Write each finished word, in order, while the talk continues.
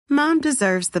Mom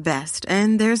deserves the best,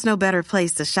 and there's no better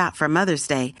place to shop for Mother's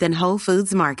Day than Whole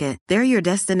Foods Market. They're your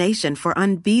destination for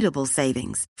unbeatable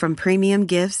savings, from premium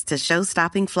gifts to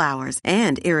show-stopping flowers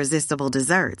and irresistible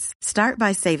desserts. Start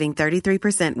by saving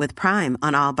 33% with Prime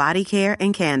on all body care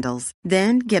and candles.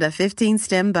 Then get a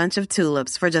 15-stem bunch of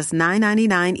tulips for just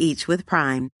 $9.99 each with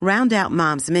Prime. Round out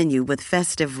Mom's menu with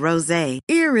festive rosé,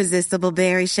 irresistible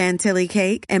berry chantilly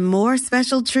cake, and more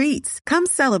special treats. Come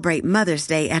celebrate Mother's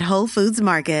Day at Whole Foods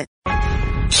Market.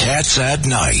 Cats at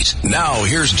Night. Now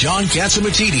here's John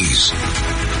Catsimatidis.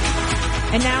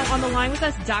 And now on the line with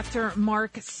us, Dr.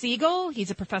 Marc Siegel. He's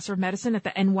a professor of medicine at the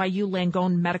NYU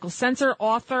Langone Medical Center,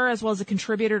 author, as well as a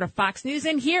contributor to Fox News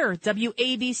and here,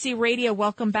 WABC Radio.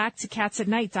 Welcome back to Cats at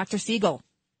Night, Dr. Siegel.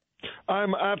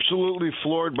 I'm absolutely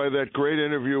floored by that great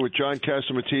interview with John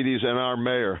Catsimatidis and our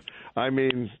mayor. I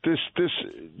mean,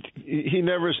 he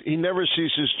never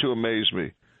ceases to amaze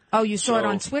me. Oh, you saw it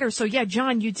on Twitter. So, yeah,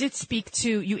 John, you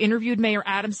interviewed Mayor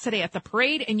Adams today at the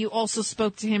parade, and you also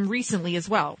spoke to him recently as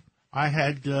well. I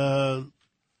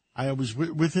was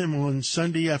with him on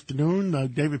Sunday afternoon.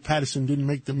 David Patterson didn't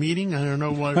make the meeting. I don't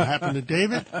know what happened to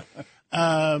David.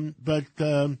 But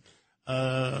the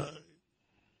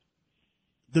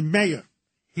mayor,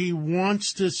 he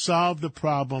wants to solve the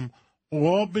problem.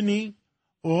 Albany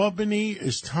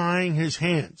is tying his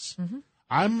hands. Mm-hmm.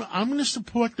 I'm going to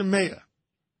support the mayor.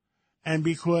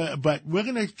 But we're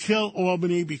going to kill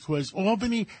Albany because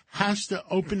Albany has to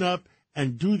open up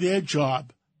and do their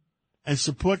job and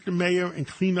support the mayor and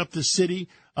clean up the city.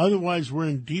 Otherwise, we're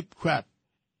in deep crap.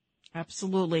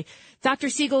 Absolutely. Dr.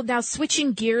 Siegel, now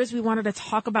switching gears, we wanted to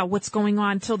talk about what's going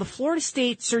on. So the Florida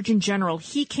State Surgeon General,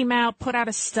 he came out, put out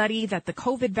a study that the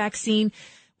COVID vaccine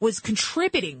was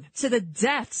contributing to the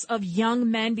deaths of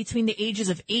young men between the ages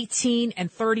of 18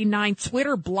 and 39.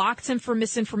 Twitter blocked him for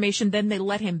misinformation. Then they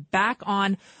let him back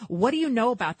on. What do you know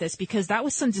about this? Because that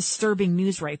was some disturbing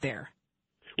news right there.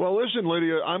 Well, listen,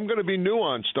 Lydia, I'm going to be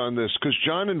nuanced on this because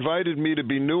John invited me to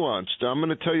be nuanced. I'm going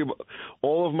to tell you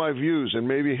all of my views, and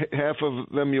maybe half of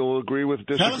them you'll agree with,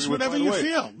 disagree with. Tell us whatever you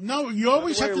feel. No, you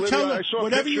always have to tell us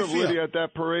whatever you feel. I saw a picture of Lydia at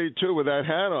that parade, too, with that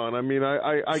hat on. I mean,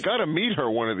 I got to meet her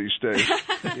one of these days.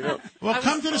 You know? Well,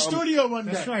 come to the studio one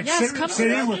day. That's right. Yes, come sit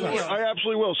in with us. I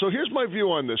absolutely will. So here's my view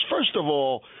on this. First of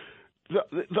all,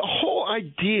 the whole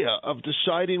idea of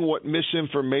deciding what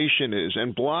misinformation is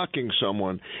and blocking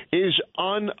someone is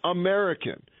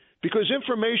un-American because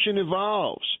information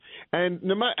evolves. And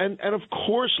of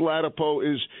course Latipo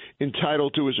is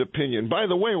entitled to his opinion. By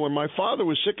the way, when my father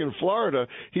was sick in Florida,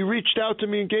 he reached out to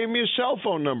me and gave me a cell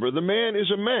phone number. The man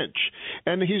is a mensch,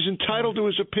 and he's entitled to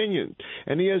his opinion.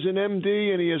 And he has an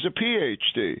MD and he has a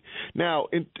PhD. Now,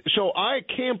 so I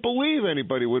can't believe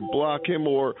anybody would block him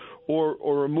or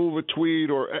remove a tweet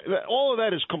or all of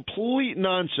that is complete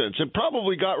nonsense and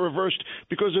probably got reversed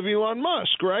because of Elon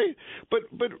Musk, right?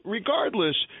 But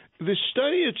regardless, the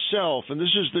study itself, and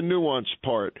this is the nuanced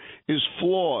part, is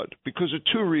flawed because of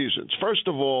two reasons. First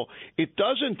of all, it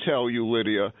doesn't tell you,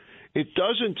 Lydia, it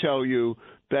doesn't tell you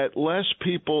that less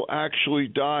people actually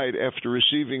died after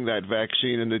receiving that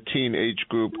vaccine in the teen age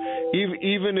group,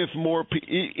 even if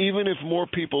more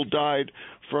people died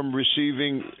from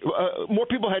receiving more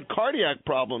people had cardiac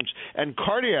problems and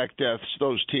cardiac deaths,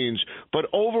 those teens, but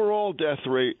overall death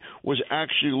rate was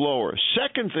actually lower.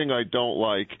 Second thing I don't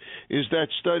like is that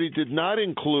study did not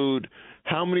include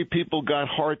how many people got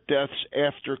heart deaths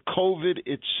after COVID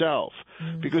itself.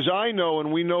 Because I know,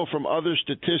 and we know from other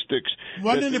statistics,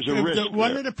 one of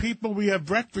the people we have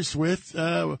breakfast with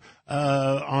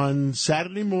on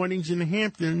Saturday mornings in the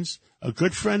Hamptons, a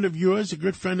good friend of yours, a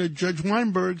good friend of Judge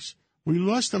Weinberg's, we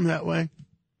lost him that way.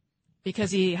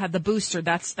 Because he had the booster.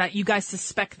 That you guys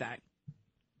suspect that.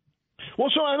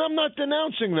 Well, so I'm not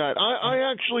denouncing that.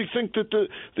 I actually think that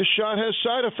the shot has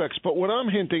side effects. But what I'm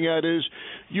hinting at is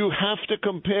you have to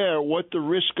compare what the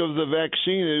risk of the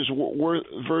vaccine is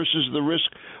versus the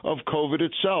risk of COVID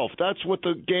itself. That's what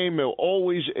the game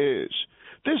always is.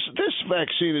 This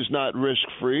vaccine is not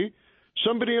risk-free.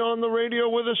 Somebody on the radio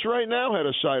with us right now had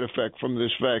a side effect from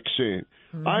this vaccine.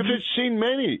 Mm-hmm. I've seen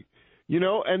many. You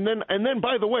know, and then,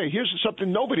 by the way, here's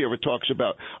something nobody ever talks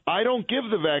about. I don't give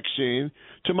the vaccine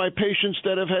to my patients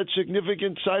that have had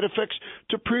significant side effects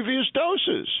to previous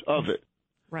doses of it.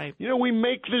 Right. You know, we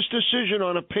make this decision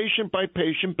on a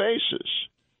patient-by-patient basis.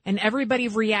 And everybody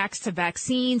reacts to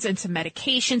vaccines and to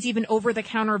medications, even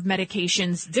over-the-counter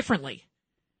medications, differently.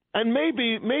 And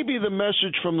maybe the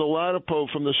message from the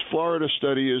Latipo from this Florida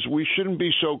study is we shouldn't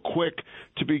be so quick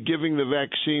to be giving the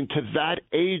vaccine to that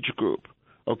age group.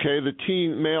 Okay, the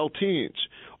male teens.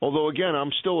 Although, again,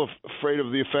 I'm still afraid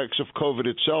of the effects of COVID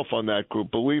itself on that group,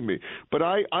 believe me. But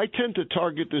I tend to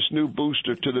target this new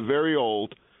booster to the very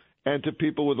old and to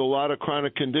people with a lot of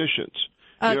chronic conditions.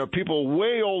 People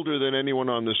way older than anyone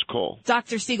on this call.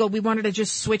 Dr. Siegel, we wanted to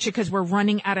just switch it because we're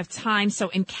running out of time. So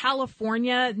in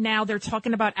California now, they're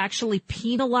talking about actually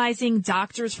penalizing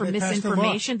doctors for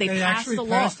misinformation. They passed the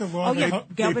law. Oh, yeah,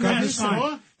 Governor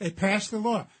Newsom. They passed the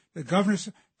law. The governor's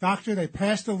doctor, they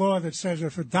passed a law that says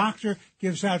if a doctor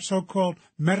gives out so-called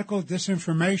medical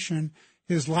disinformation,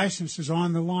 his license is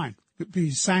on the line.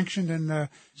 Be sanctioned and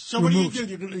so removed. What are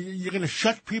you doing? You're going to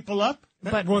shut people up?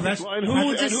 But who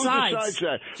decides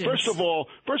that? First of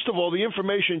all, the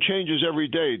information changes every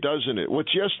day, doesn't it? What's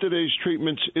yesterday's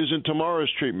treatments isn't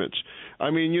tomorrow's treatments.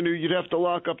 I mean, you'd have to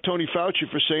lock up Tony Fauci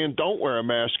for saying don't wear a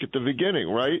mask at the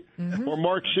beginning, right? Mm-hmm. Or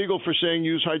Marc Siegel for saying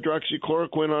use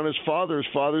hydroxychloroquine on his father. His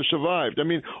father survived. I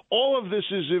mean, all of this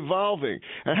is evolving.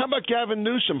 And how about Gavin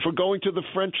Newsom for going to the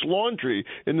French Laundry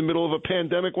in the middle of a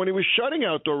pandemic when he was shutting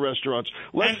outdoor restaurants?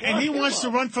 And he wants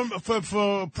to run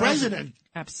for president.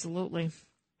 Absolutely.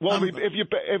 Well, if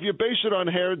you base it on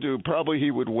hairdo, probably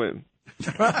he would win.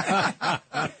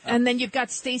 And then you've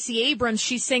got Stacey Abrams.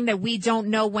 She's saying that we don't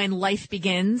know when life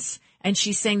begins. And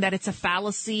she's saying that it's a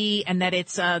fallacy and that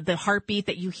it's the heartbeat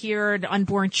that you hear. The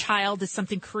unborn child is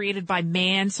something created by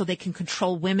man so they can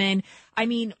control women. I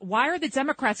mean, why are the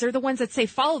Democrats, they're the ones that say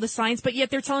follow the science, but yet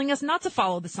they're telling us not to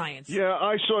follow the science? Yeah,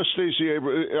 I saw Stacey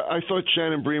Abrams. I thought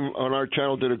Shannon Bream on our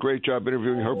channel did a great job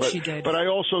interviewing her. But, she did. But I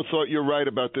also thought you're right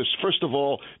about this. First of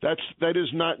all, that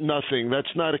is not nothing.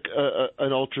 That's not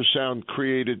an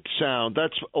ultrasound-created sound.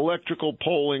 That's electrical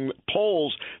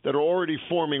poles that are already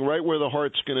forming right where the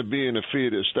heart's going to be in a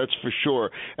fetus. That's for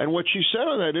sure. And what she said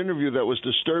on that interview that was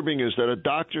disturbing is that a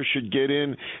doctor should get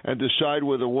in and decide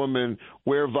with a woman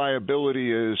where viability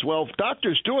is. Well,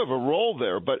 doctors do have a role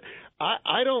there, but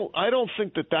I don't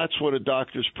think that that's what a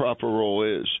doctor's proper role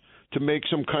is, to make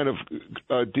some kind of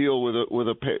deal with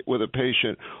a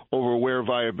patient over where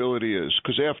viability is.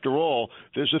 Because after all,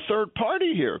 there's a third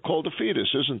party here called a fetus,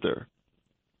 isn't there?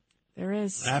 There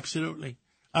is. Absolutely.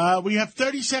 We have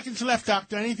 30 seconds left,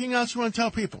 Doctor. Anything else you want to tell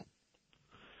people?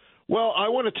 Well, I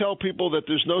want to tell people that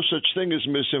there's no such thing as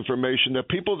misinformation, that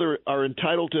people are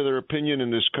entitled to their opinion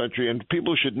in this country, and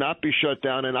people should not be shut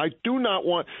down. And I do not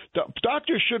want –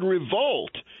 doctors should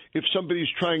revolt if somebody's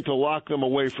trying to lock them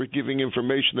away for giving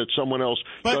information that someone else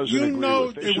doesn't agree with. But you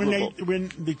know that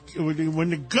when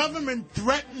the government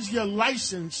threatens your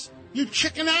license, you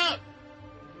chicken out.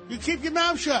 You keep your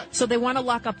mouth shut. So they want to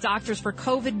lock up doctors for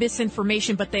COVID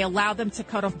misinformation, but they allow them to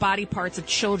cut off body parts of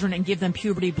children and give them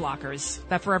puberty blockers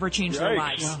that forever change their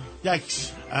lives. Well,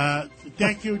 yikes.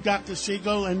 Thank you, Dr.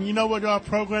 Siegel. And you know what our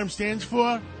program stands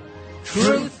for?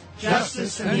 Truth,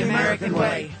 justice, and the American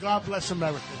way. God bless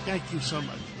America. Thank you so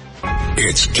much.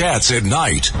 It's Cats at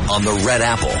Night on the Red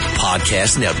Apple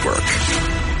Podcast Network.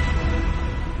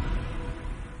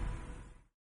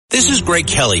 This is Greg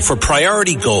Kelly for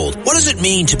Priority Gold. What does it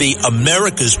mean to be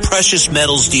America's precious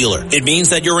metals dealer? It means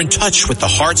that you're in touch with the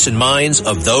hearts and minds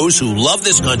of those who love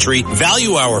this country,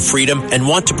 value our freedom, and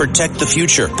want to protect the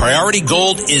future. Priority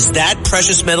Gold is that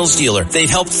precious metals dealer. They've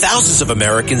helped thousands of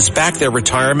Americans back their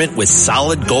retirement with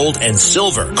solid gold and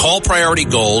silver. Call Priority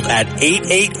Gold at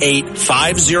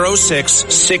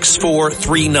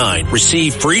 888-506-6439.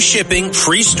 Receive free shipping,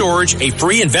 free storage, a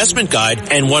free investment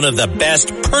guide, and one of the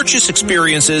best purchase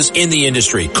experiences in the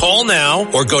industry. Call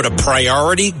now or go to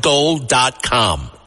PriorityGold.com.